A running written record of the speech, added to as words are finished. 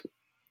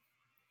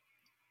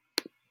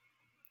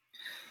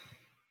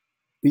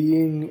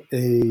Being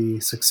a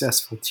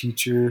successful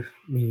teacher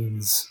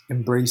means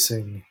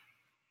embracing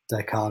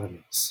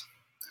dichotomies.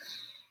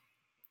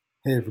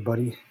 Hey,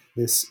 everybody,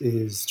 this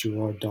is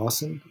Gerard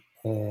Dawson,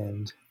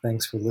 and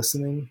thanks for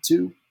listening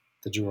to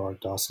the Gerard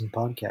Dawson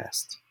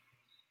podcast.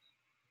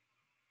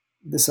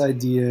 This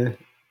idea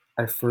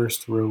I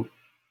first wrote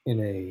in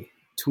a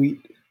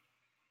tweet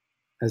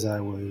as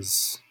I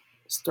was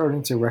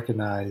starting to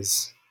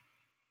recognize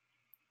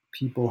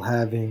people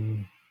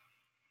having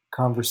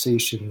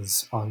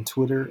conversations on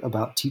Twitter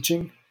about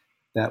teaching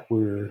that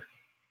were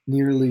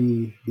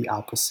nearly the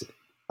opposite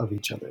of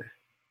each other.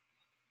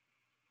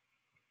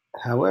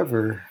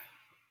 However,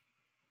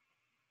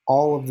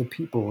 all of the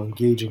people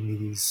engaging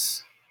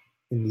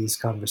in these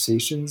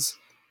conversations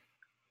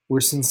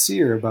were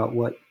sincere about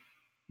what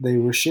they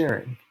were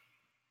sharing.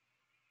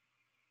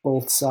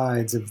 Both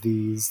sides of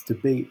these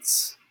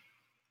debates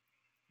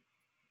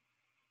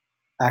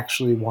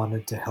actually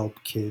wanted to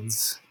help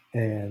kids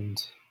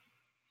and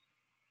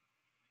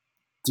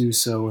do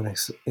so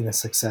in a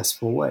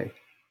successful way.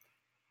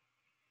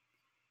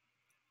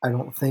 I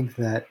don't think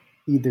that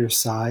either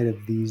side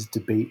of these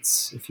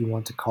debates, if you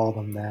want to call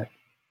them that,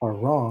 are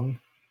wrong.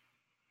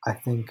 I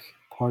think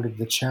part of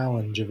the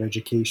challenge of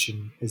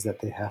education is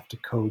that they have to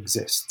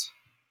coexist.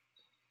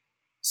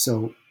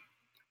 So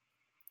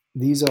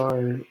these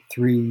are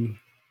three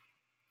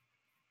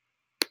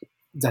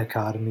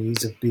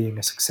dichotomies of being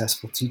a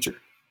successful teacher,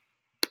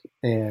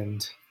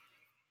 and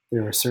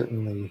there are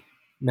certainly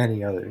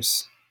many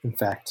others. In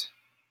fact,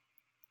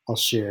 I'll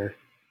share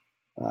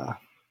uh,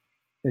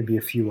 maybe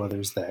a few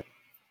others that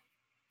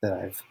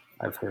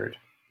I've heard.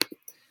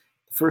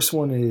 The first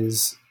one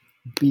is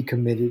be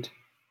committed,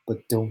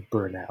 but don't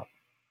burn out.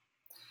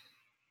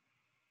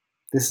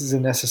 This is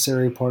a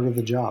necessary part of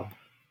the job.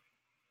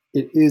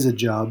 It is a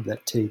job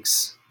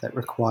that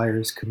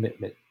requires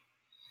commitment,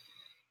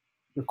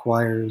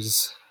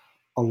 requires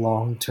a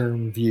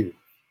long-term view.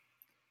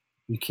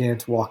 You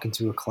can't walk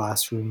into a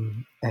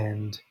classroom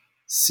and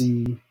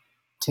see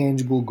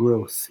tangible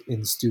growth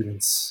in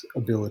students'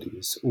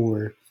 abilities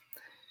or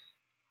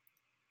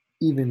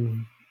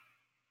even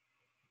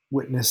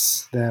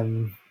witness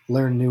them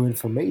learn new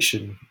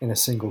information in a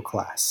single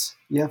class.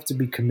 You have to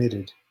be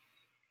committed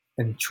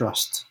and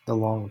trust the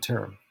long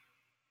term.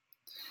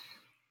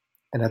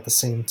 And at the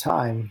same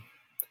time,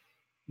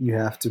 you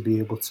have to be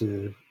able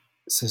to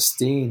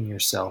sustain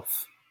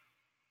yourself,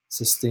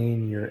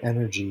 sustain your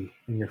energy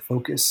and your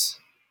focus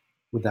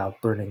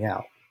without burning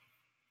out.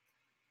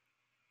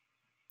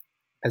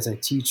 As I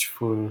teach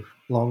for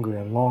longer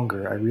and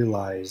longer, I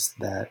realize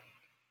that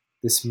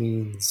this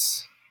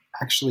means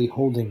actually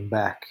holding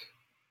back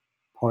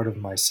part of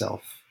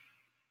myself.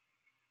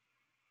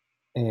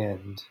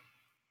 And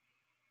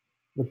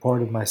the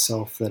part of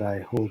myself that I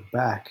hold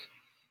back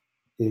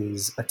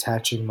is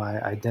attaching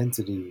my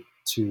identity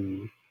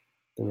to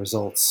the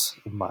results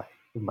of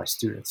my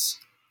students.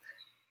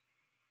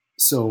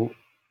 So,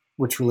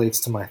 which relates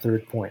to my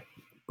third point.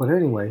 But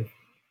anyway,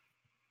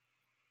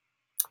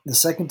 the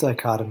second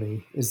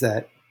dichotomy is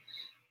that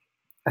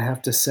I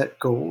have to set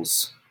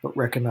goals, but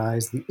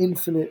recognize the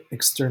infinite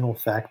external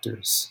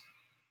factors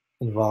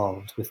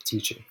involved with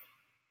teaching.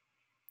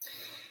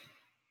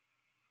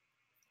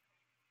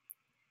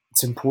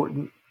 It's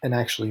important and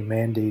actually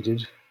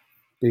mandated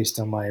based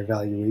on my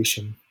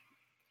evaluation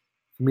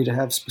for me to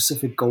have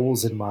specific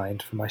goals in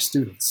mind for my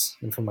students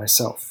and for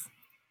myself.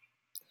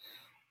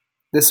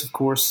 This, of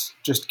course,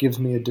 just gives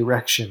me a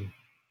direction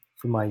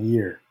for my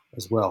year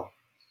as well.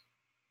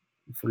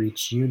 For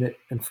each unit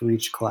and for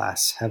each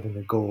class, having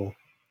a goal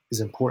is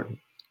important.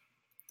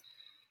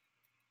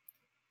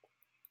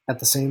 At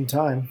the same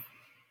time,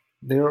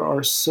 there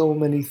are so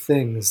many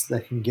things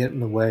that can get in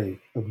the way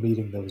of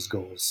meeting those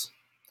goals.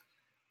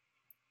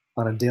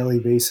 On a daily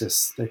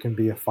basis, there can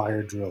be a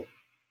fire drill.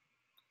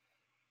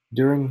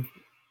 During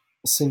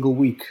a single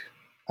week,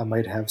 I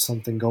might have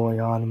something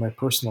going on in my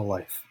personal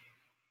life,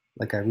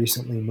 like I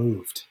recently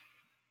moved,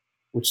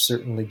 which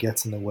certainly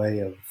gets in the way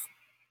of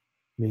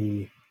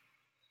me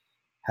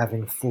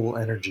having full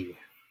energy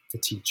to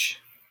teach.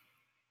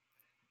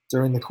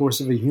 During the course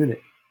of a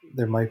unit,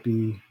 there might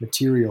be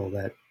material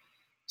that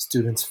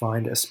students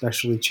find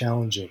especially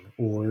challenging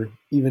or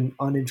even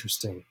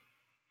uninteresting.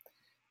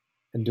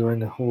 And during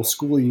the whole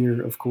school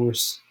year, of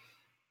course,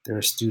 there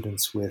are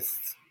students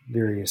with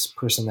various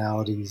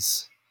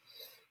personalities,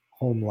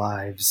 home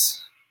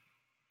lives,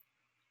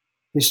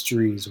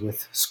 histories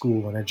with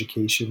school and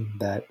education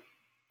that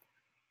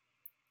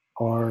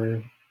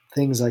are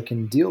things I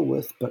can deal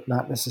with, but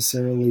not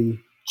necessarily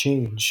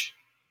change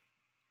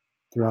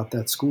throughout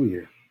that school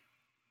year.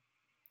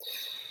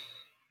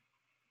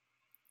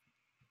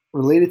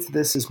 Related to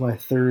this is my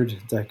third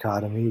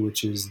dichotomy,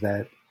 which is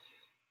that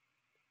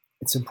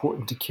it's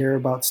important to care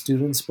about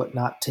students but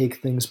not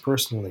take things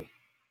personally.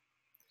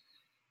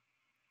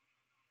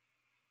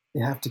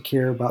 You have to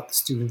care about the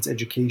students'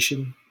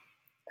 education,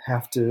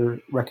 have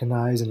to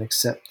recognize and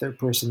accept their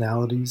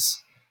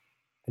personalities,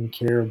 and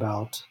care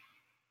about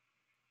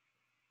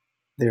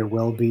their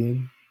well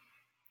being.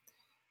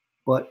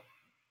 But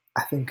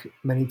I think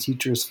many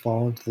teachers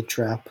fall into the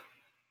trap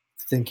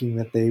thinking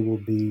that they will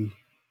be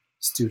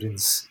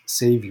students'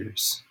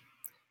 saviors,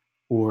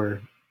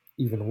 or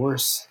even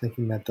worse,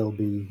 thinking that they'll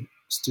be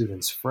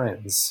students'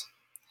 friends.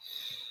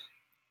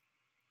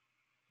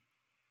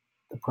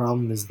 The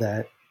problem is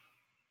that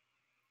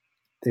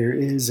there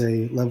is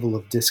a level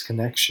of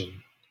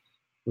disconnection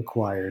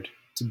required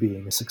to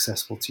being a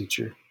successful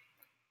teacher.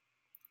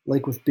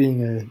 Like with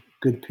being a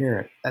good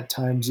parent, at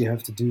times you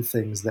have to do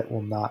things that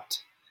will not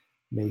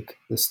make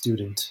the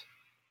student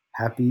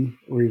happy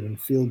or even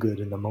feel good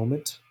in the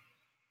moment.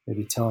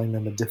 Maybe telling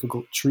them a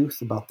difficult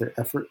truth about their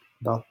effort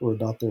or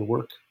about their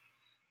work,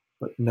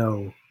 but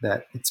know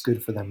that it's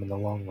good for them in the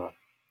long run.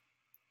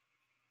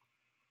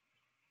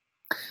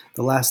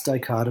 The last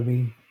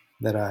dichotomy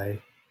that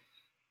I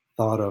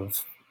thought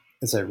of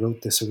as I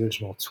wrote this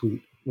original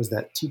tweet was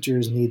that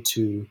teachers need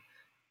to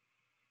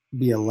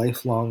be a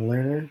lifelong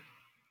learner,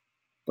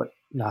 but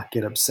not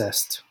get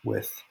obsessed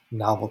with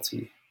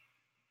novelty.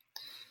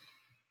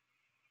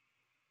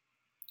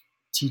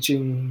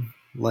 Teaching,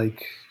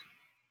 like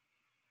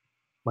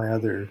my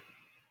other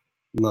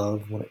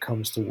love when it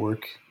comes to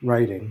work,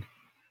 writing,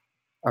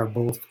 are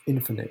both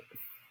infinite.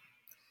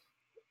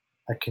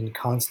 I can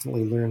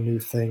constantly learn new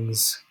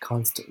things,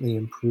 constantly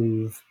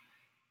improve,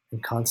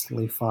 and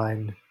constantly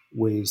find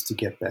ways to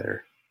get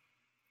better.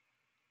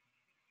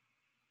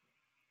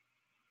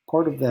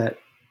 Part of that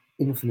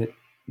infinite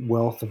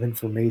wealth of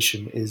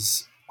information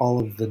is all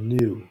of the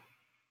new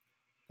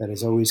that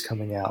is always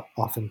coming out,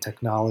 often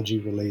technology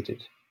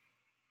related,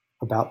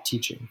 about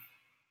teaching.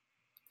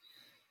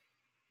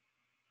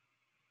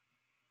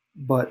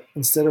 But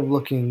instead of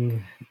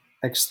looking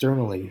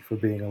externally for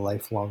being a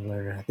lifelong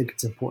learner, I think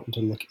it's important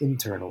to look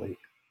internally.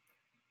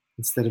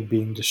 Instead of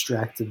being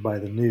distracted by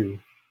the new,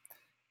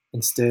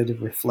 instead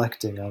of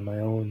reflecting on my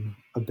own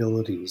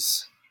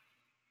abilities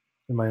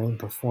and my own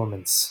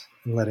performance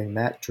and letting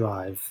that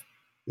drive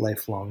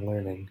lifelong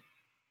learning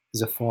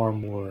is a far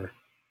more,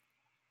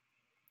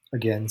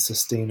 again,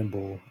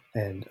 sustainable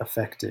and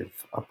effective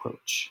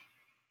approach.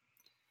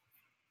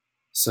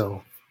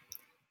 So,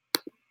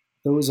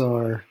 those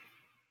are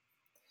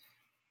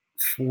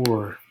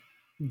four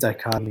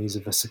dichotomies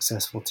of a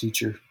successful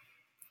teacher.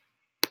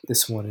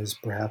 This one is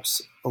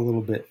perhaps a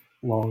little bit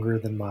longer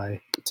than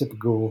my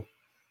typical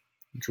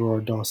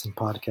Gerard Dawson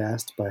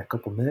podcast by a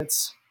couple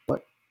minutes,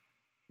 but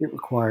it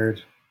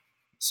required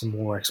some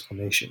more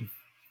explanation.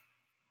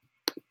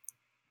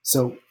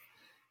 So,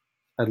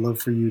 I'd love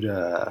for you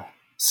to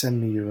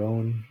send me your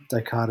own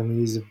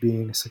dichotomies of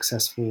being a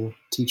successful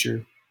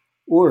teacher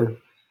or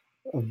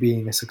of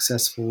being a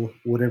successful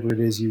whatever it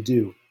is you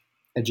do: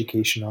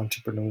 education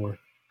entrepreneur,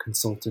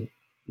 consultant,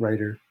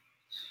 writer,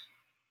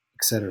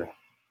 etc.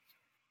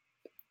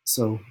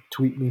 So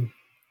tweet me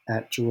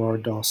at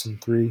Gerard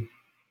Dawson3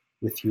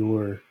 with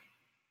your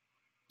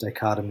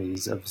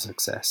dichotomies of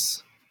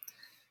success.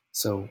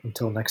 So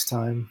until next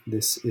time,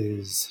 this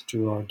is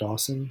Gerard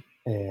Dawson,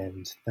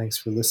 and thanks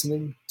for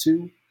listening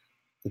to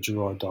the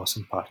Gerard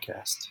Dawson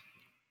Podcast.